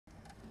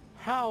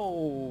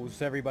How's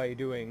everybody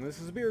doing?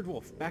 This is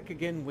Beardwolf, back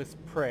again with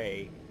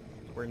Prey.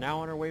 We're now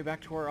on our way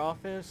back to our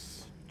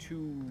office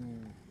to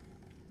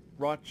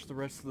watch the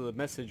rest of the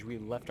message we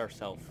left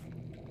ourselves.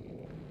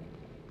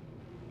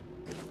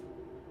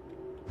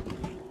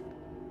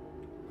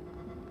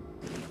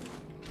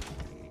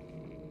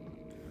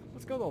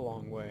 Let's go the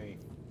long way.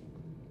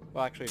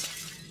 Well, actually...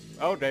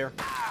 Oh, dear.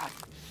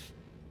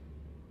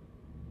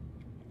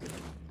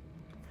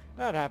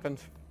 That happened.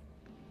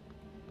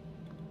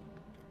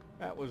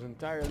 That was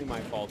entirely my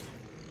fault.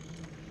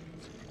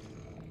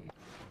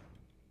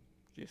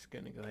 Just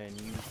gonna go ahead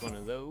and use one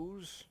of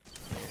those.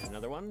 And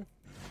another one.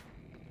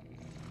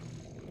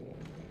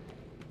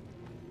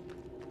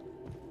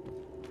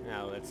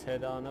 Now let's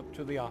head on up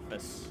to the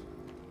office.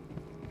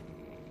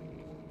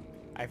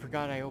 I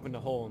forgot I opened a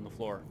hole in the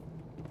floor.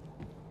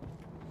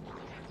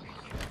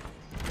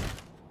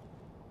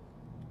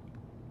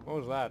 What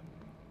was that?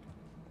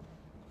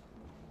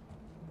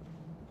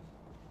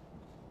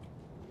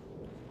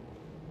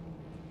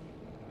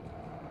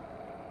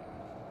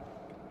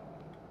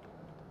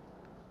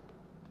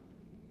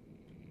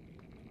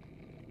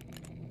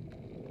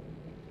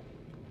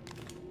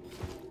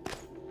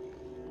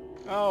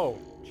 Oh,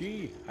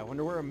 gee, I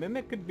wonder where a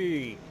mimic could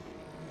be.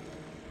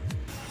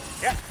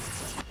 Yeah.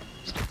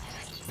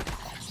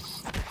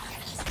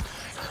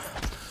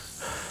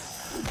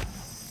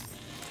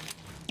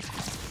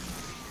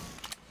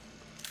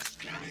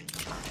 Scanning.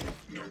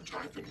 No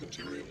type of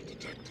material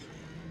detected.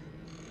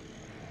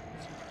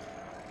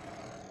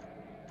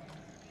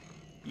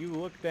 You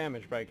look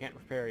damaged, but I can't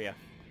repair you.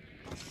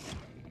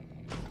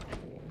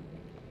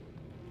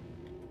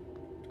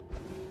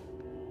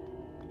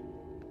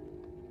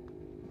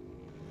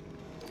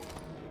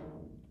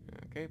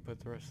 Okay,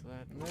 put the rest of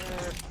that in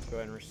there. Go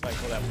ahead and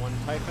recycle that one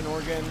Typhon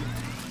organ.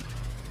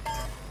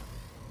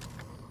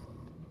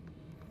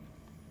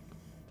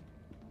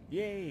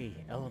 Yay!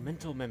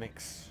 Elemental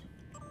mimics.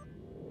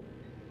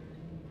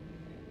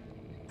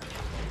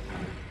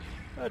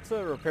 Let's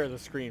repair the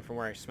screen from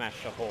where I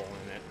smashed a hole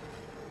in it.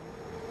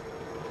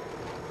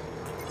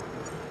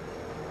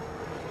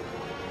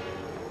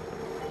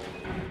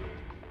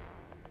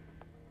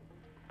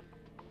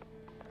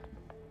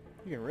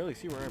 You can really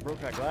see where I broke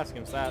that glass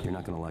against that. You're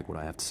not gonna like what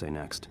I have to say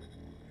next.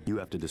 You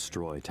have to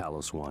destroy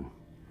Talos 1.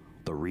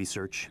 The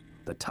research,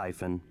 the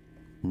Typhon,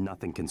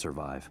 nothing can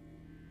survive.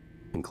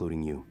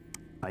 Including you.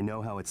 I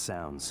know how it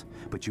sounds,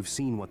 but you've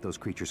seen what those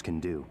creatures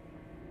can do.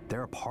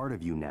 They're a part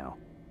of you now.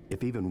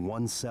 If even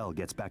one cell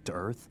gets back to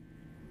Earth,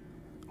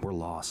 we're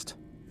lost.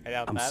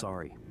 I'm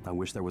sorry. I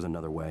wish there was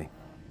another way.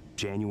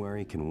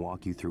 January can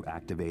walk you through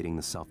activating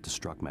the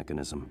self-destruct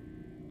mechanism.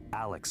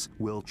 Alex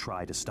will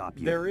try to stop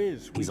you. There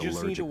is. He's we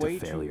just need a way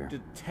failure. to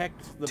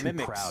detect the Too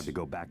mimics. proud to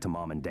go back to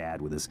Mom and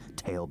Dad with his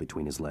tail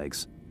between his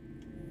legs.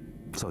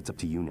 So it's up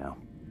to you now.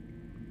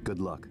 Good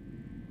luck.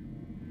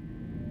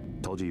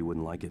 Told you you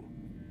wouldn't like it.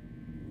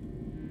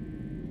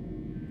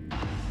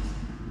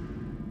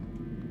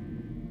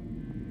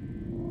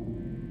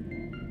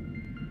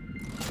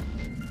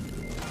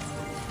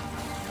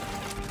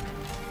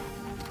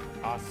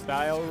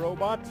 Hostile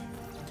robot?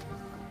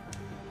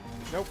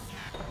 Nope.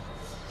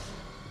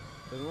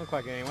 Doesn't look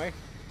like it anyway.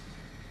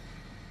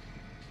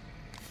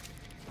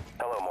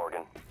 Hello,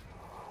 Morgan.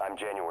 I'm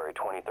January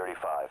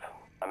 2035.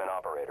 I'm an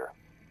operator.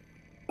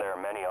 There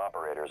are many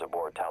operators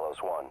aboard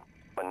Talos 1,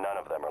 but none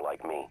of them are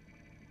like me.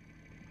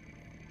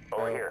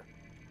 Over here.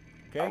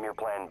 Okay. I'm your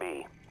plan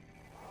B.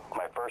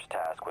 My first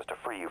task was to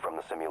free you from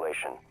the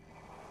simulation.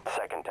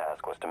 Second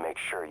task was to make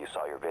sure you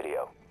saw your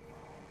video.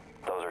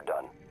 Those are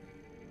done.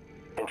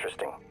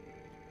 Interesting.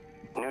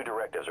 New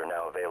directives are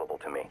now available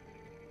to me.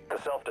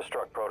 The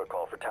self-destruct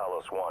protocol for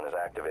Talos 1 is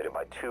activated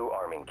by 2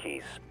 arming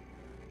keys.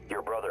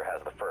 Your brother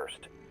has the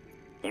first.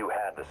 You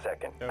had the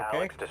second. Okay.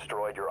 Alex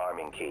destroyed your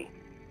arming key.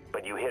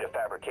 But you hid a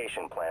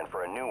fabrication plan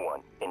for a new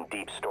one in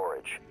deep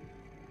storage.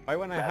 Why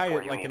wouldn't I hide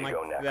it like in like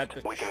that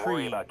tree? We can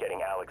worry about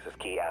getting Alex's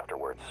key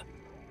afterwards.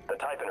 The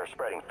Typhon are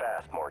spreading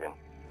fast, Morgan.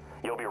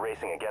 You'll be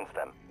racing against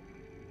them.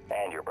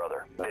 And your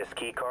brother. This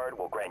key card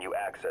will grant you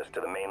access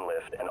to the main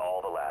lift and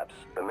all the labs.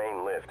 The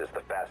main lift is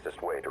the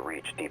fastest way to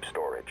reach deep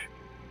storage.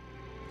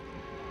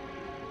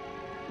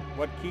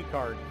 What key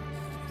card?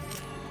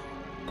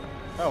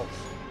 Oh.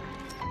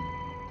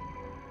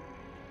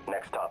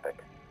 Next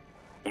topic.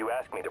 You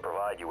asked me to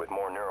provide you with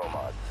more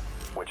neuromods,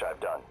 which I've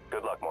done.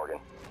 Good luck, Morgan.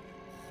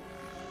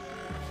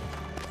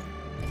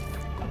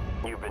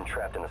 You've been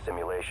trapped in the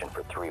simulation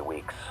for 3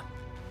 weeks.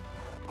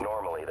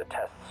 Normally, the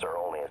tests are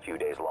only a few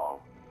days long.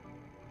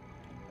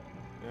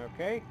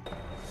 Okay.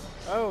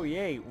 Oh,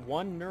 yay.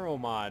 1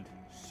 neuromod.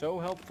 So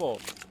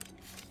helpful.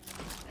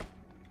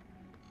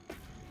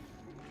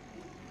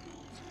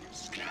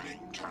 Scanning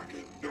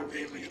target. No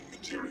alien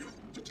material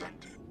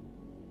detected.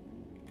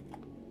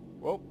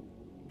 Whoa.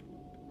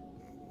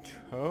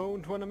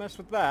 Don't want to mess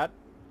with that.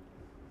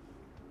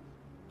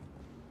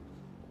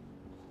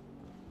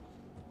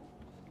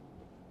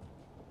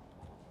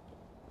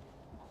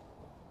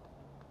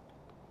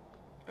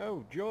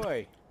 Oh,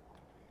 joy.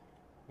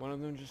 One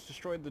of them just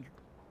destroyed the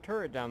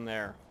turret down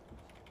there.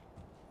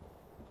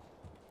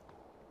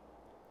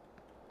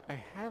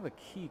 I have a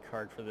key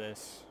card for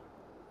this.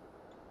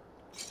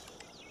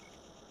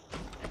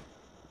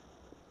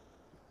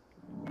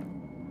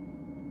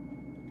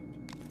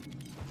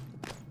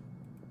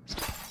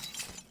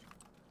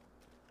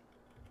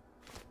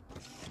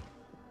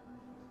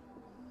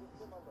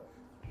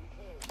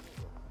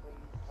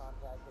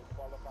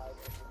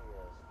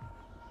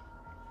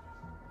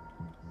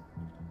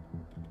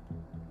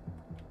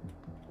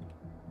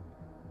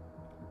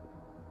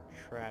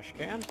 Trash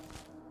can.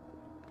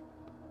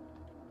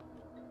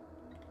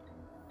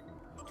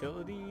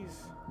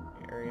 Utilities.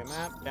 Area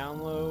map.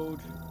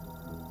 Download.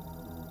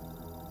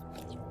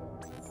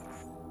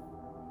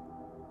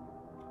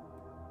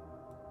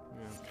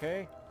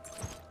 Okay.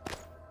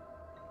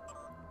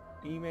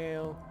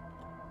 Email.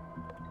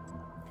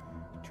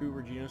 To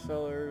Regina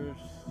Sellers.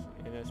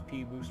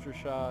 NSP booster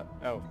shot.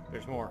 Oh,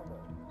 there's more.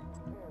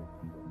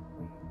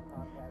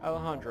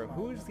 Alejandro,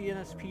 who is the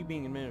NSP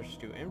being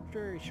administered to?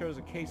 Inventory shows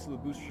a case of the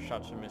booster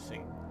shots are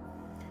missing.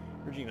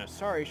 Regina,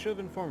 sorry, should have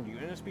informed you.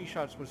 NSP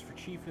shots was for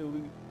Chief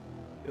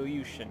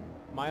Illusion.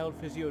 Mild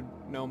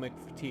physiognomic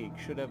fatigue.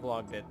 Should have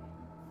logged it.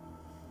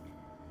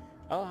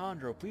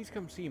 Alejandro, please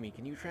come see me.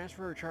 Can you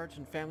transfer her charts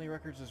and family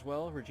records as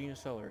well? Regina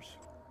Sellers.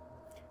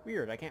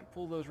 Weird, I can't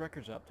pull those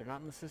records up. They're not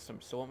in the system.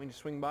 Still want me to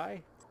swing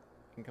by?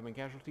 Incoming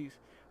casualties.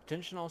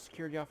 Attention all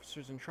security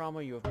officers in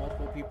trauma. You have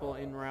multiple people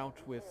en route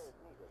with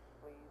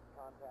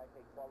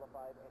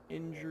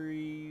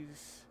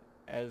injuries,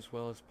 as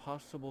well as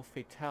possible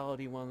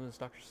fatality. One of them is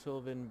Dr.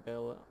 Sylvan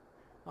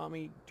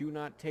Bellamy. Do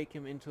not take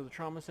him into the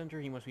trauma center.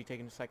 He must be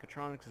taken to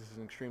psychotronics. This is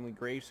an extremely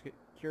grave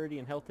security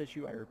and health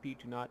issue. I repeat,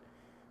 do not...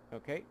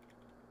 Okay.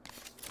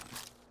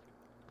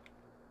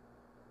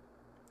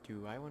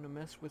 Do I want to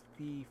mess with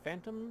the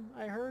Phantom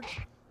I heard?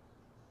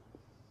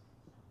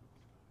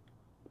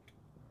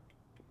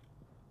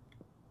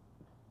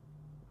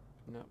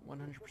 Not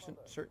 100%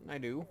 certain I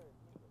do.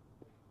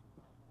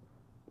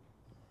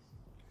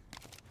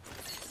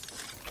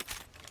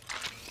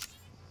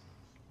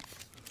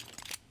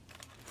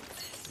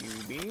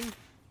 U-beam.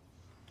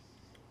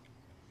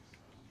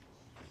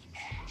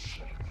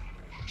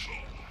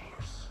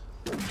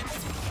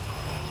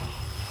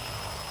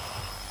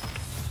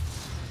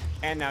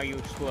 And now you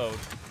explode.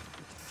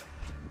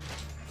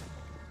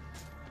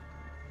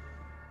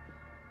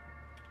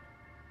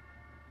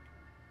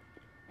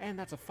 And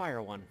that's a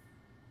fire one.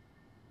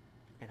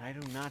 And I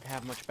do not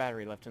have much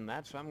battery left in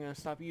that, so I'm going to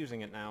stop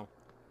using it now.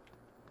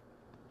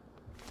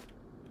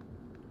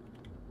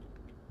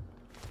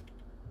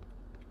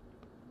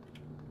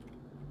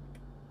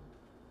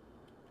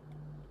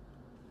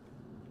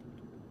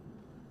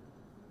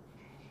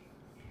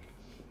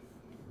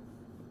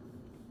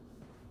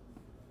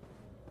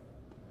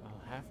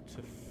 Have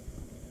to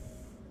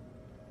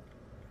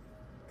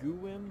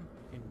goo him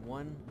in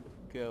one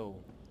go.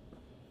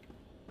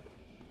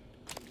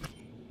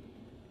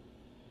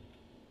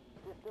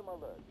 System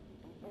alert.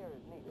 Repair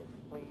is needed.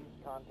 Please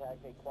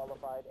contact a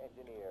qualified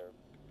engineer.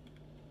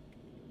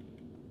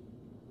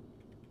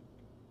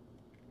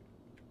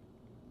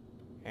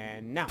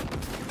 And now.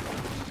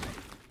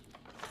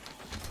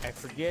 I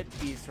forget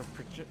these are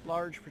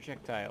large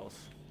projectiles.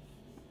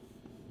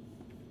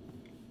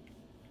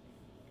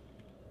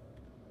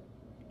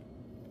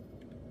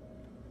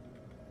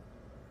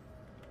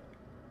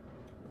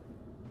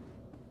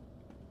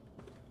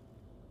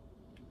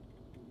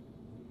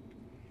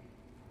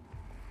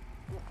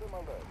 System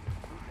alert.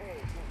 Repair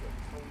is needed.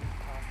 Please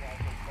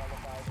contact a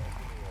qualified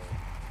engineer.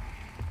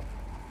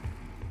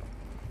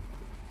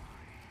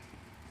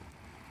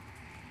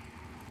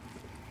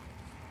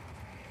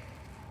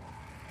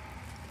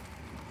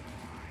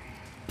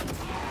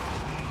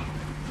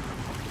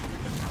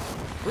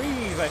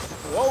 Breathe!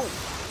 Whoa!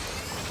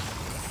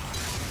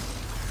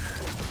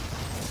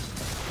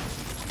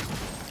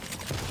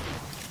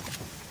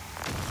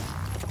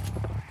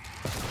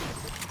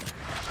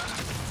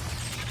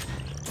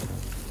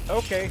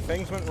 Okay,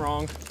 things went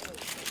wrong.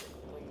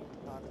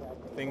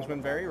 Things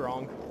went very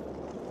wrong.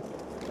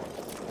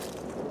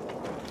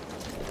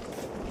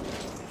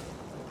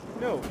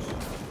 Note.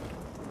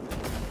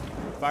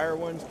 Fire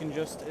ones can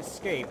just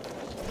escape.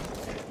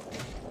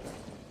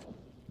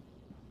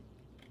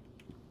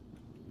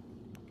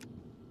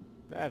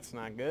 That's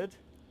not good.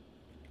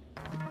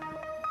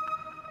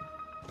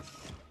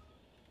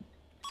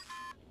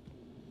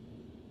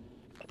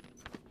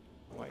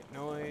 White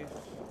noise.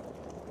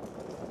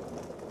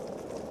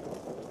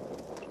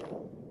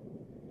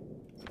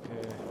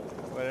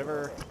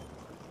 Whatever.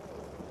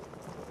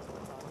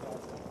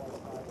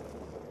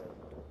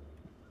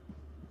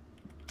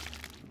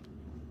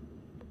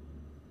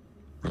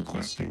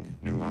 Requesting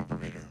new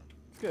operator.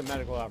 Let's get a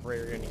medical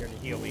operator in here to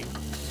heal me.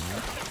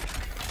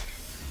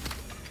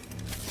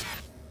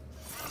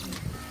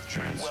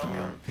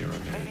 Transfer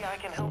pyramid. Maybe I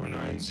can help you.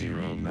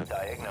 490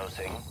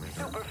 Diagnosing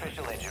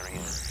superficial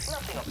injuries.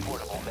 Nothing a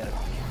portable medical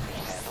kit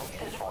can handle.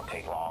 This won't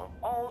take long.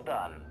 All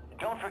done.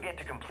 Don't forget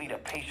to complete a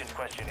patient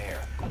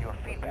questionnaire. Your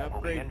feedback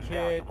will be Upgrade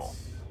invaluable.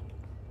 kits.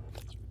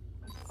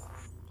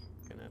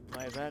 Gonna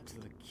apply that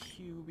to the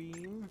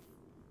Q-beam.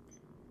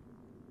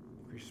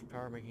 Increases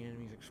power, making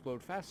enemies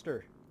explode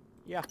faster.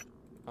 Yeah,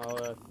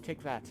 I'll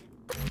take that.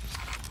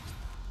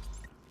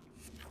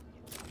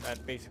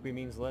 That basically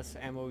means less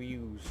ammo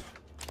used.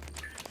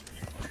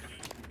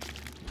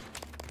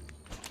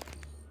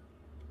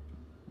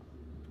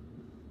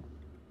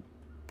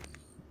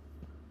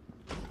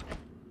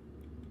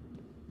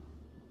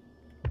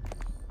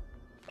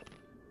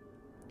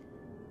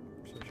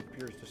 Subject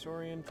appears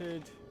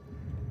disoriented.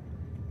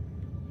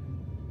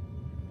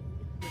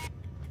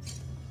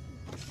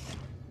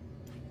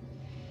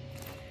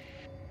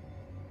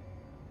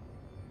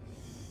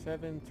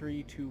 Seven,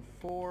 3, 2,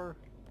 4.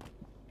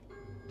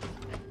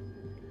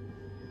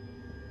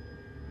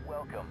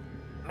 Welcome.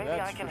 Maybe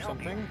That's I can for help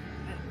something. you.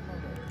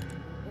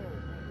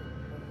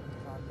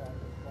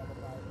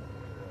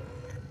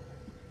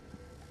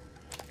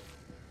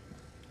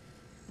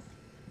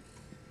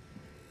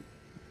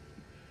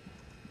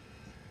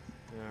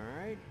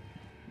 Alright.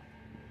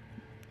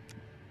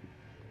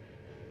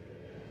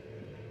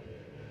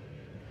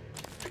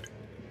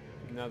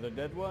 Another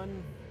dead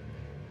one.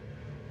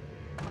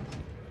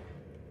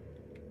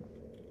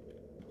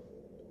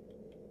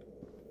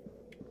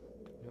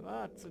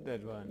 Lots of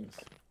dead ones.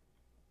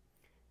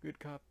 Good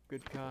cop,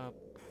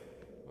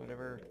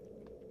 whatever.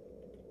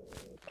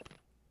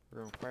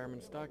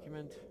 Requirements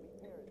document.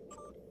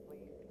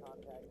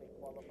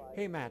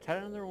 Hey Matt, had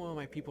another one of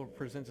my people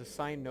present a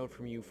signed note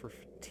from you for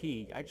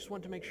fatigue. I just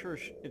want to make sure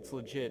it's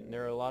legit, and are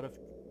there a lot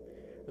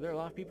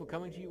of people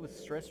coming to you with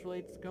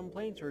stress-related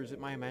complaints, or is it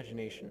my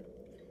imagination?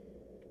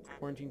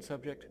 Quarantine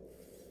subject.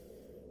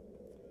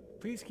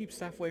 Please keep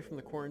staff away from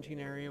the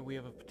quarantine area. We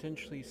have a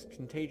potentially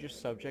contagious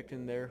subject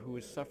in there who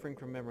is suffering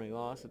from memory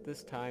loss. At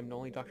this time,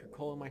 only Dr.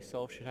 Cole and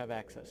myself should have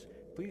access.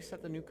 Please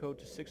set the new code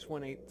to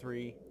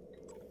 6183.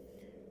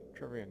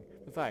 Trevor Young.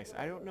 Matthias,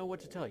 I don't know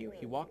what to tell you.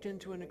 He walked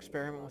into an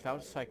experiment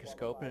without a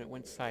psychoscope and it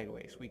went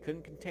sideways. We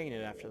couldn't contain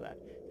it after that.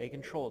 They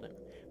controlled him.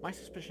 My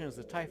suspicion is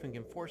the Typhon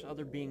can force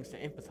other beings to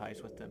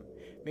empathize with them.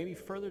 Maybe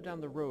further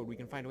down the road we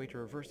can find a way to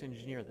reverse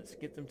engineer this,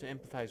 get them to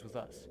empathize with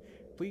us.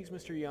 Please,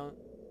 Mr. Young,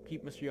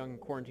 keep Mr. Young in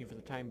quarantine for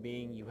the time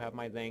being. You have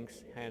my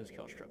thanks. Hans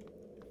Kjellstrup.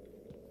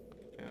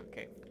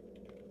 Okay.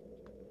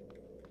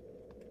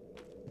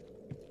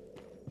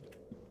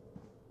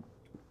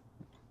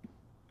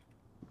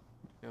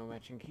 No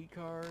matching key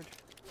card.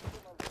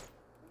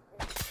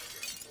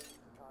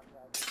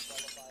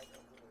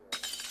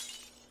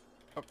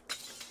 Oh,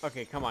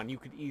 okay, come on. You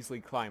could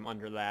easily climb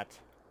under that.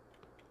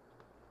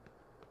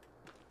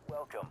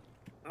 Welcome.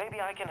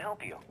 Maybe I can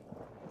help you.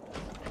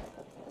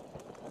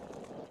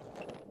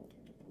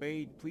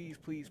 Wade, please,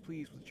 please,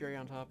 please, with Jerry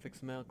on top,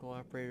 fix the medical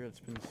operator that's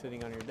been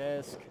sitting on your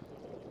desk.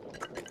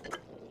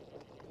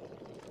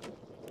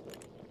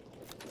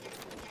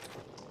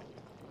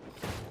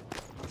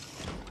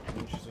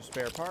 Inches of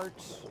spare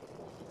parts.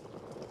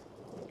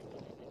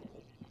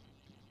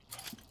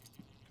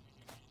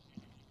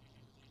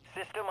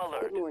 System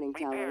alert. Good morning,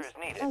 Repairs Talos.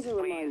 needed. As a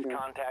Please reminder,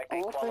 contact a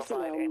all qualified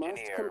personnel must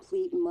engineer.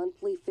 complete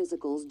monthly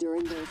physicals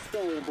during their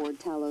stay aboard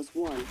Talos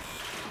 1.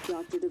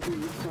 Dr.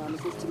 DeVries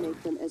promises to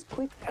make them as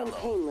quick and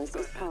painless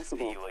as See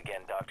possible. you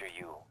again, Dr.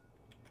 Yu.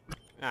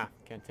 Ah,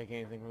 can't take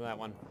anything from that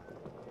one.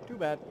 Too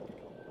bad.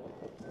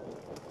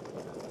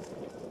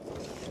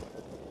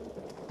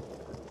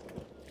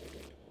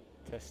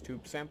 Test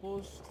tube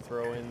samples.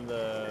 Throw in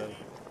the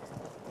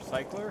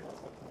recycler.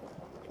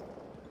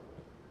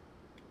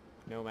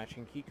 No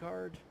matching key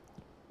card.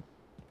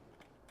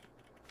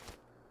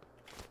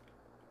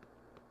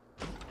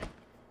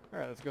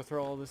 Alright, let's go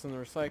throw all this in the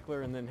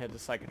recycler and then head to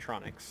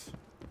Psychotronics.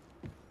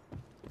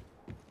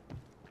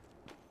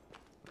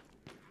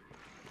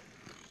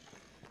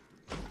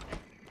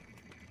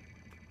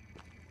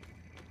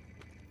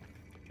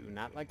 Do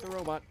not like the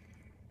robot.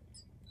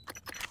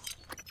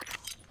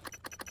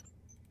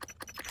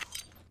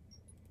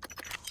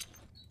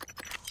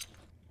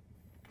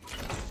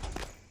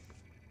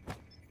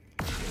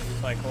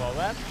 Recycle all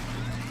that.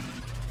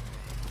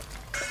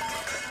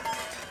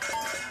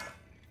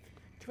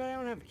 Too bad I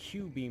don't have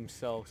Q-beam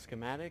cell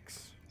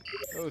schematics.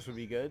 Those would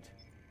be good.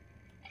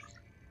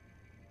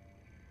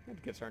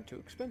 Medkits aren't too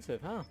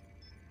expensive, huh?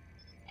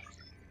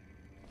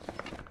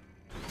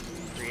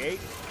 Create.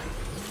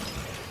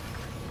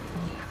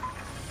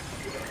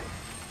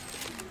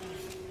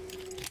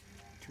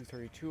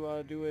 .232 ought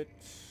to do it.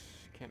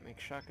 Can't make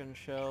shotgun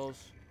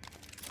shells.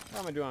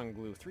 What am I doing on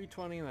glue?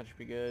 320, that should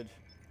be good.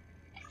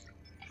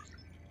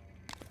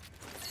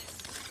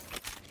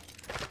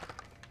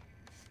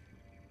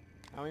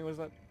 How many was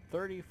that?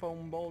 30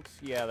 foam bolts?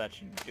 Yeah, that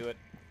should do it.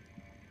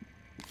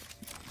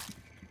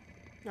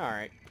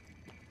 Alright.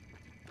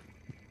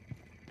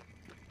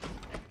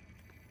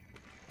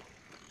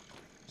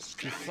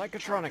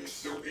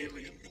 Psychotronics. No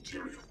alien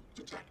material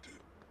detected.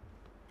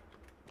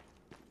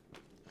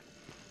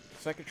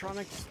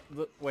 Psychotronics?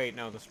 Wait,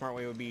 no, the smart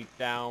way would be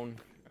down,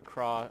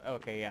 across...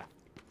 Okay, yeah.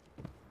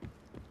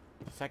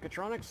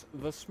 Psychotronics?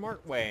 The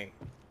smart way.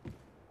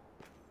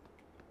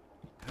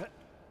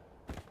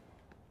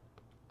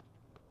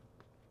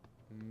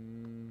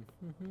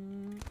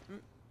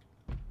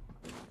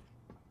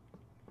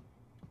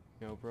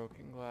 No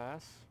broken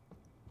glass.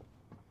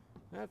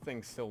 That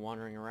thing's still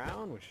wandering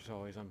around, which is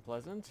always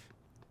unpleasant.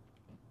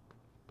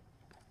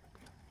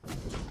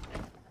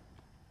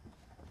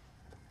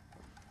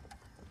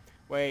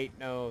 Wait,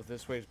 no,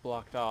 this way's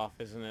blocked off,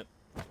 isn't it?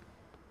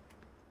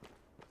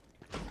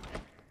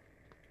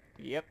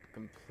 Yep,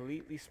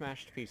 completely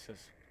smashed to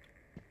pieces.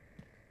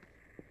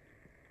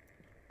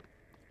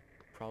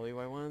 Probably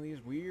by one of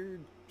these weird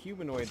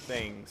humanoid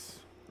things.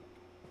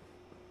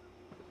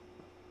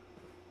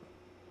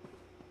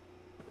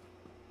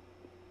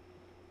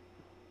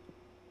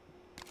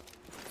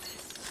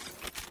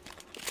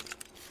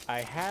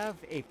 I have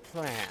a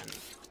plan.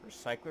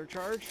 Recycler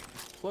charge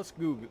plus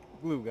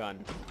glue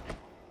gun.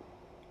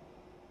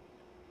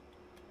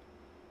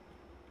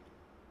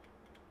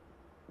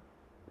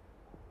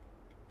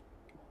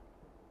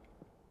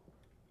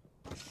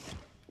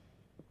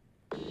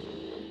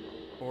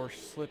 Or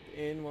slip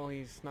in while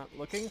he's not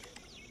looking. Is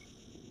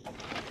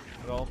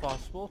it all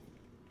possible?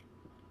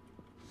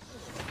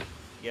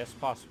 Yes,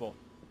 possible.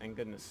 Thank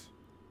goodness.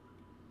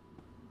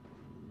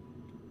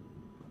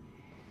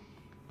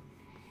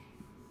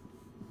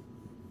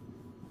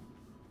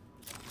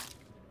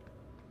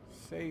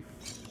 Safe.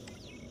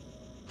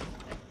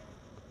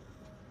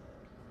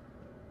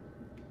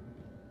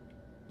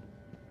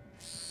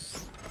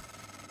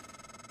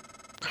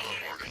 Hello,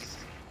 Morgan.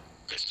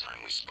 This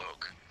time we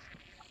spoke.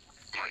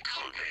 My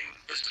code name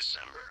is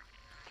December.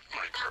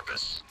 My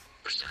purpose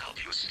was to help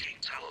you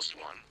escape Talos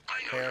 1.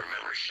 I know your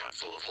memory's shot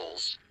full of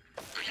holes,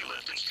 but you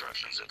left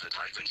instructions that the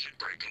Typhon should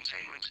break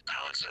containment.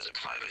 Alex has a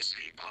private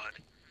escape pod.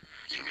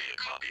 You made a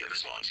copy of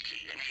his launch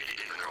key and hid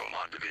it in the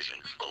Neuromod division,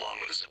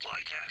 along with a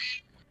supply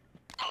cache.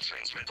 I'll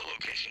transmit the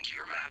location to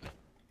your map.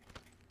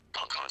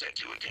 I'll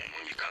contact you again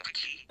when you've got the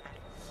key.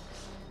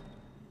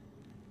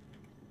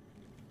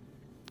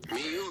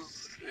 Mio,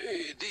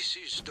 this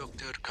is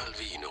Dr.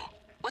 Calvino.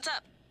 What's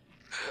up?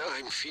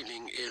 I'm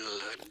feeling ill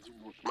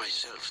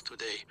myself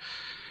today.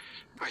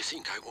 I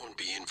think I won't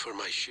be in for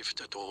my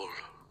shift at all.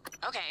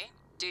 Okay.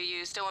 Do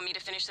you still want me to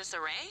finish this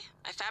array?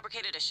 I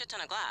fabricated a shit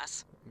ton of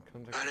glass.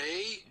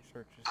 Array?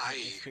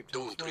 I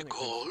don't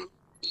recall.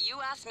 You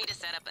asked me to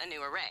set up a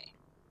new array.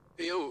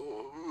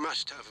 You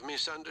must have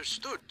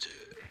misunderstood.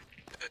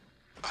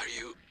 Are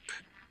you...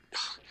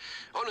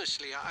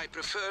 Honestly, I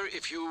prefer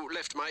if you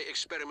left my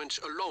experiments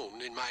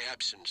alone in my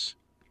absence.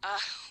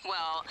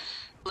 Well,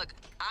 look,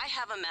 I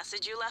have a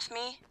message you left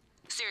me.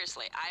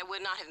 Seriously, I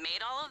would not have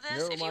made all of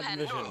this if you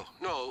hadn't...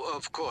 No,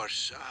 of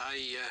course.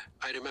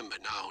 I remember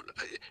now.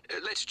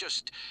 Let's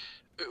just,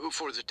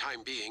 for the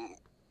time being,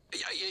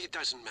 it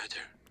doesn't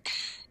matter.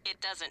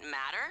 It doesn't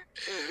matter?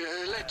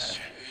 Let's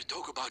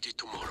talk about it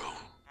tomorrow.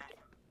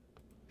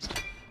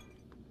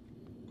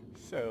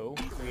 So,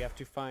 we have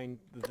to find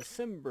the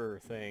December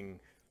thing.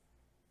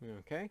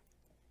 Okay.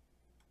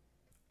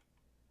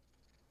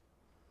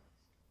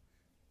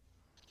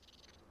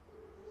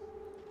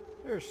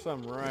 There's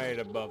some right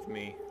above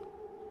me.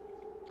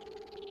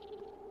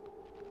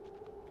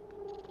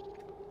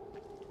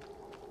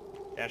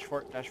 Dash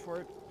for it, dash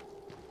for it.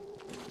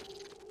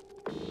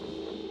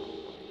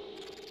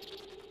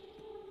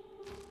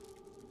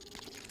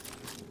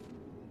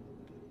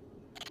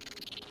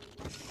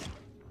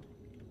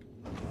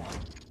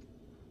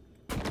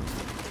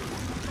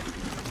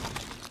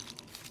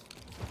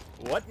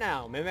 What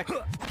now, Mimic?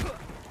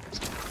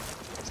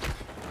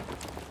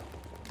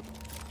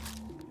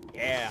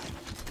 Yeah.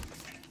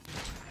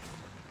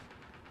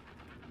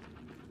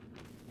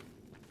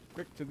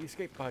 Quick to the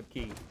escape pod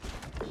key.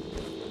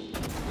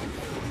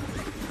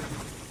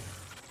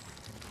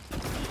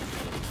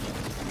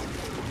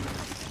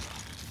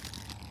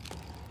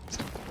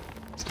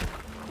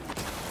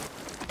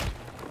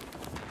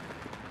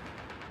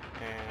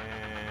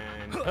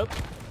 And up,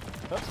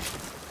 up.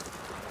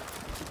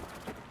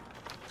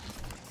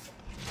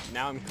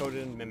 Now I'm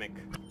coded in Mimic.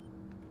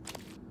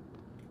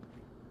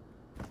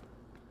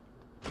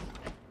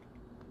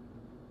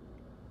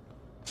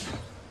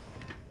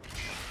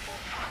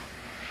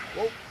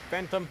 Whoa,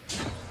 Phantom.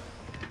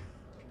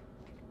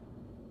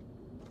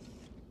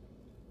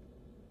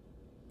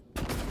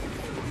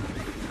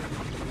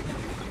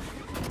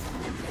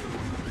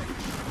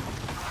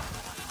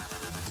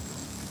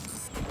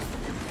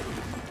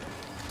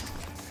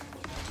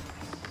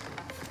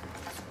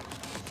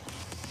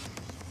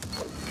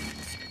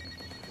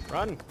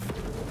 Run!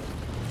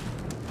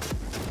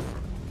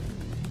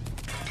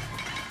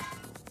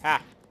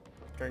 Ha!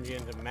 Turned you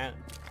into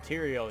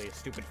material, you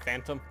stupid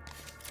phantom.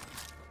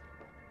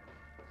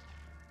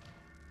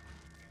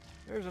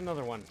 There's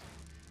another one.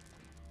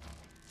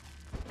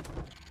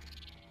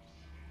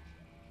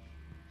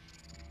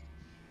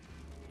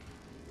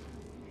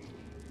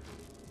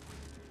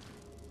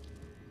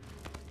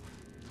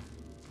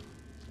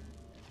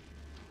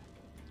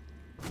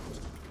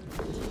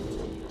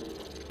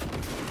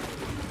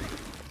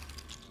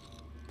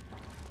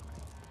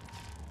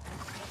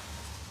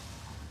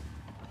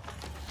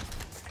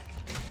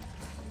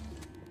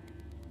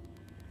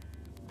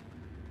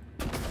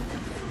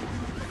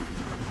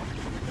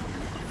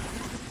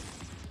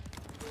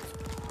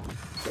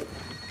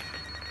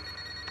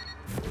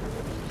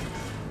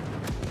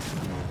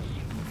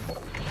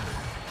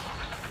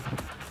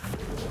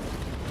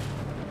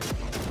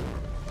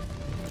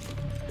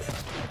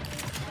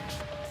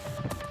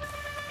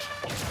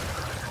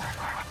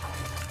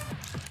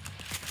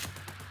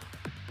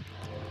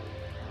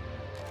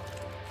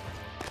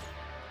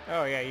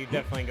 Oh yeah, you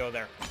definitely go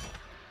there.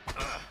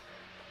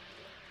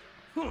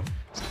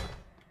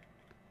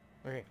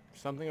 Okay,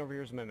 something over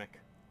here is a mimic.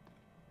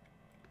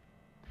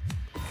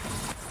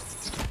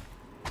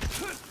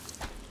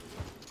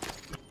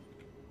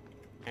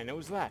 And it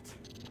was that.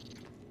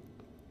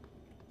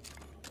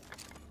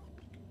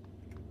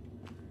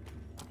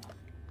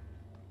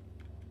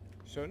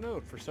 So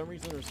note, for some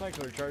reason the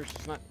recycler charge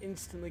does not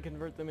instantly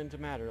convert them into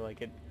matter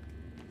like it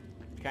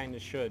kinda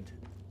should.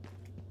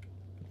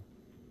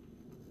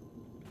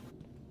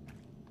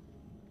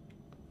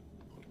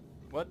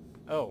 What?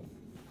 Oh.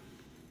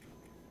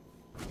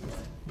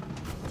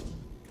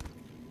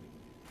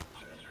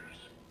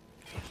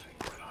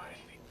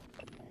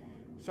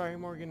 Sorry,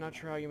 Morgan, not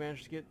sure how you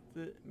managed to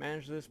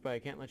manage this, but I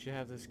can't let you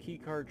have this key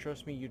card.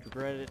 Trust me, you'd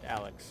regret it,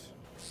 Alex.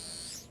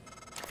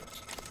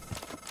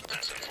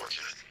 That's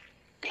unfortunate.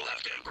 We'll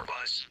have to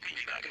improvise. Meet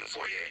me back in the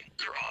foyer.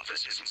 Your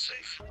office isn't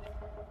safe.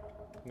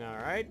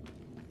 Alright.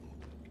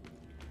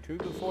 To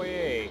the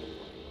foyer.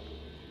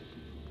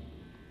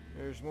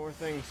 There's more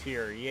things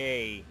here.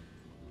 Yay.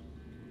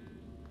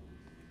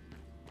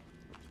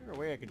 Is there a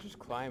way I could just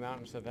climb out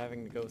instead of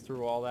having to go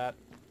through all that?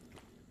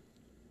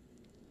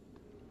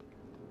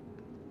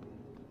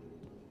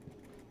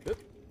 Oop.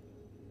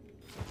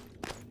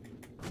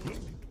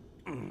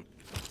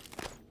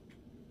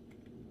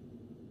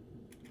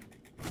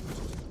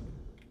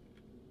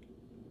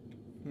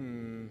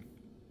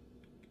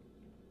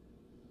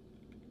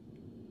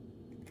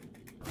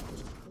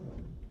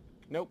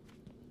 Nope.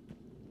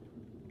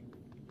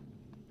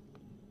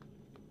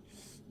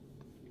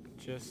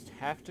 Just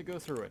have to go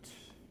through it.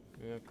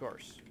 Of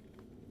course.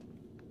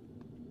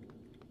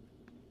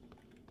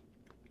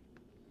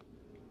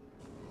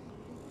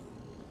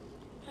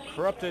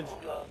 Corrupted.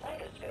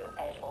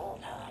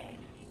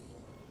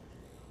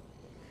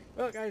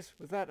 Well, guys,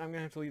 with that, I'm going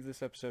to have to leave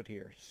this episode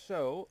here.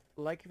 So,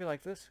 like if you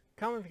like this,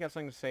 comment if you got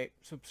something to say,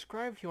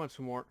 subscribe if you want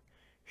some more,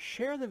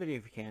 share the video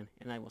if you can,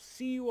 and I will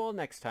see you all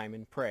next time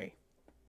in Prey.